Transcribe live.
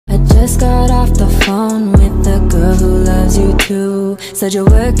just got off the phone with the girl who loves you too. Said you're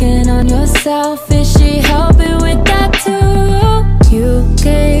working on yourself, is she helping with that too? You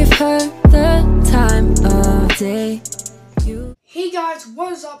gave her the time of day. Hey guys,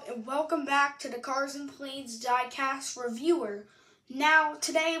 what is up, and welcome back to the Cars and Planes Diecast reviewer. Now,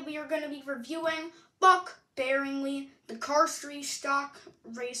 today we are going to be reviewing Buck Bearingley, the Cars 3 stock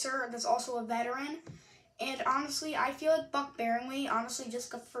racer that's also a veteran. And honestly, I feel like Buck Bearingley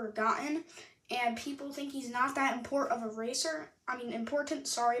just got forgotten, and people think he's not that important of a racer. Important,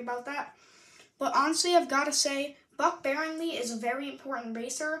 sorry about that. But honestly, I've got to say, Buck Bearingley is a very important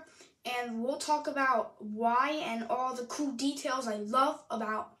racer, and we'll talk about why and all the cool details I love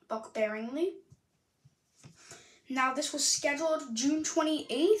about Buck Bearingley. Now, this was scheduled June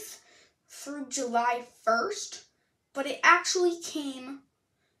 28th through July 1st, but it actually came,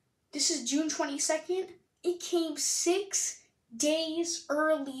 this is June 22nd, it came 6 days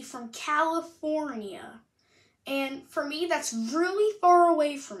early from California. And for me, that's really far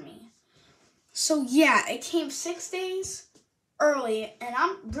away from me. So yeah, it came 6 days early, and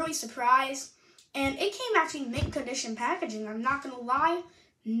I'm really surprised. And it came actually mint condition packaging. I'm not gonna lie,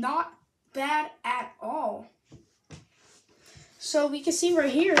 not bad at all. So we can see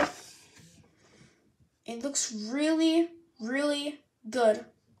right here, it looks really, really good.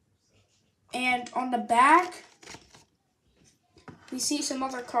 And on the back, we see some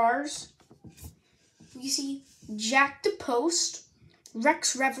other cars. We see Jack DePost,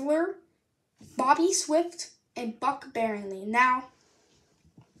 Rex Reveler, Bobby Swift, and Buck Bearingley. Now,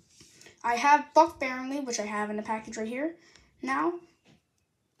 I have Buck Bearingley, which I have in the package right here. Now,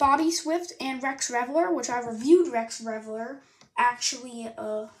 Bobby Swift and Rex Reveler, which I reviewed Rex Reveler actually,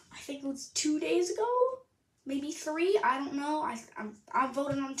 I think it was 2 days ago, maybe 3. I don't know. I'm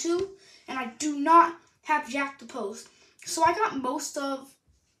voting on 2, and I do not have Jack DePost. So I got most of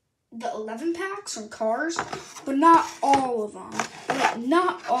the 11 packs from Cars, but not all of them.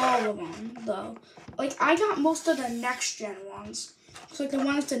 Not all of them, though. I got most of the next-gen ones. So, the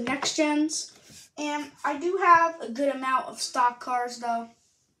ones the next-gens. And I do have a good amount of stock cars, though.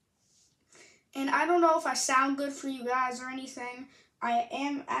 And I don't know if I sound good for you guys or anything. I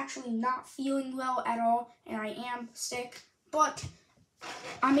am actually not feeling well at all, and I am sick. But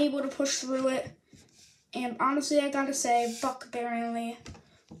I'm able to push through it. And honestly, I gotta say, Buck Bearingley,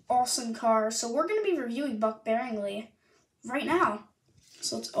 awesome car. So we're going to be reviewing Buck Bearingley right now.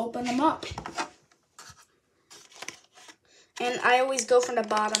 So let's open them up. And I always go from the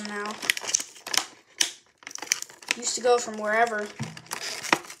bottom now. Used to go from wherever.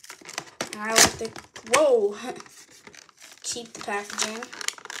 And I like to, whoa, keep the packaging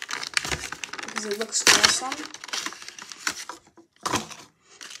because it looks awesome.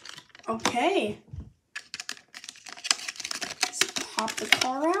 Okay. Pop the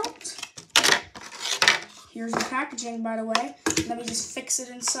car out. Here's the packaging, by the way. Let me just fix it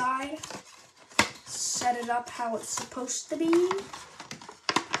inside. Set it up how it's supposed to be.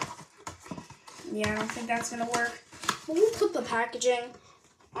 Yeah, I don't think that's gonna work. But we'll put the packaging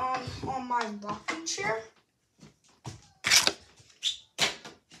on my rocking chair.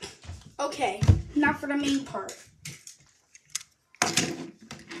 Okay, now for the main part.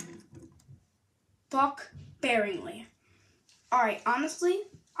 Buck Bearingley. Alright, honestly,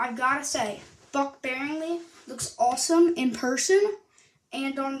 I've got to say, Buck Bearingley looks awesome in person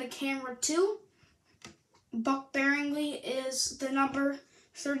and on the camera too. Buck Bearingley is the number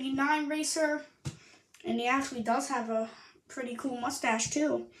 39 racer, and he actually does have a pretty cool mustache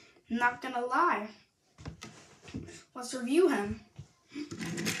too. I'm not going to lie. Let's review him.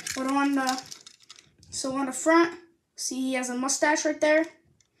 But on the front, see he has a mustache right there.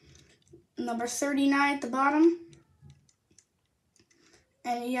 Number 39 at the bottom.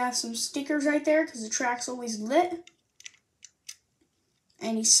 And he has some stickers right there because the track's always lit.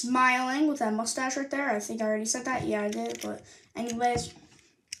 And he's smiling with that mustache right there. I think I already said that. Yeah, I did. But anyways,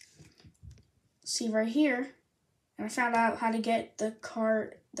 see right here. And I found out how to get the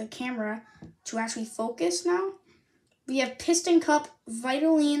camera to actually focus now. We have Piston Cup,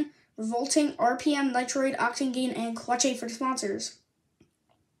 Vitaline, Revolting, RPM, Nitroid, Octane Gain, and Clutch 8 for the sponsors.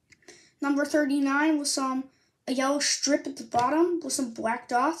 Number 39 with a yellow strip at the bottom with some black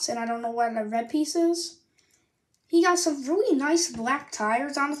dots, and I don't know what the red piece is. He got some really nice black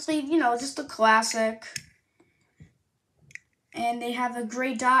tires, honestly, just a classic. And they have a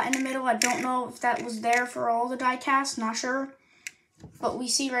gray dot in the middle. I don't know if that was there for all the diecast, not sure. But we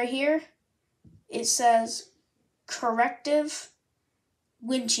see right here, it says corrective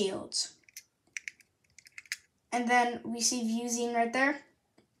windshields. And then we see Viewzine right there.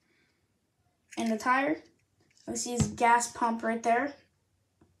 And the tire. We see his gas pump right there.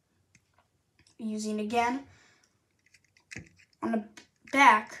 using again. On the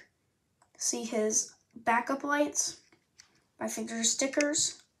back, see his backup lights. I think they're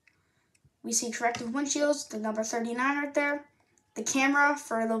stickers. We see corrective windshields, the number 39 right there. The camera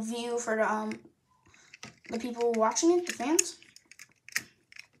for the view for the people watching it, the fans.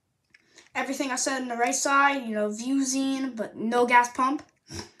 Everything I said on the right side, you know, Viewzine, but no gas pump.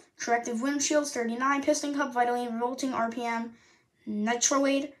 Corrective windshields, 39, piston cup, Vitaline, revolting RPM, nitro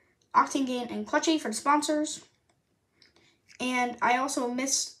aid, octane gain, and clutch aid for the sponsors. And I also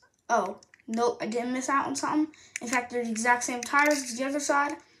missed, oh, no, I didn't miss out on something. In fact, they're the exact same tires as the other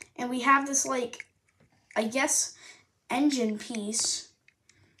side. And we have this, like, I guess, engine piece.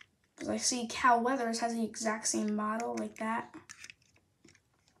 Because I see Cal Weathers has the exact same model like that.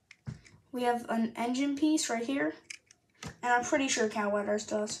 We have an engine piece right here. And I'm pretty sure Cal Weathers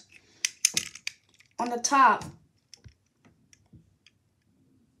does. On the top,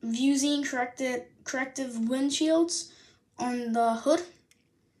 Viewzine corrective windshields on the hood.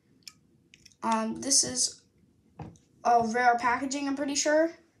 This is a rare packaging, I'm pretty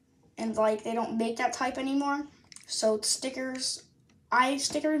sure. And like they don't make that type anymore. So it's stickers,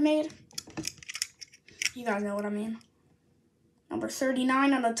 stickers made. You guys know what I mean. Number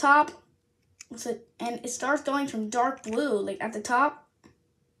 39 on the top. And it starts going from dark blue, like at the top.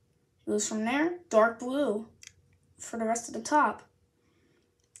 Goes from there, dark blue for the rest of the top.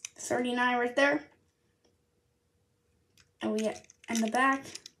 39 right there. And we in the back.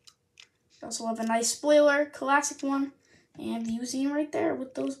 We also have a nice spoiler, classic one. And Viewzine right there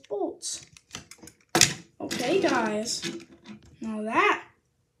with those bolts. Okay, guys. Now that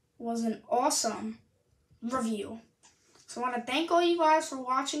was an awesome review. So I want to thank all you guys for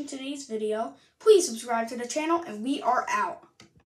watching today's video. Please subscribe to the channel, and we are out.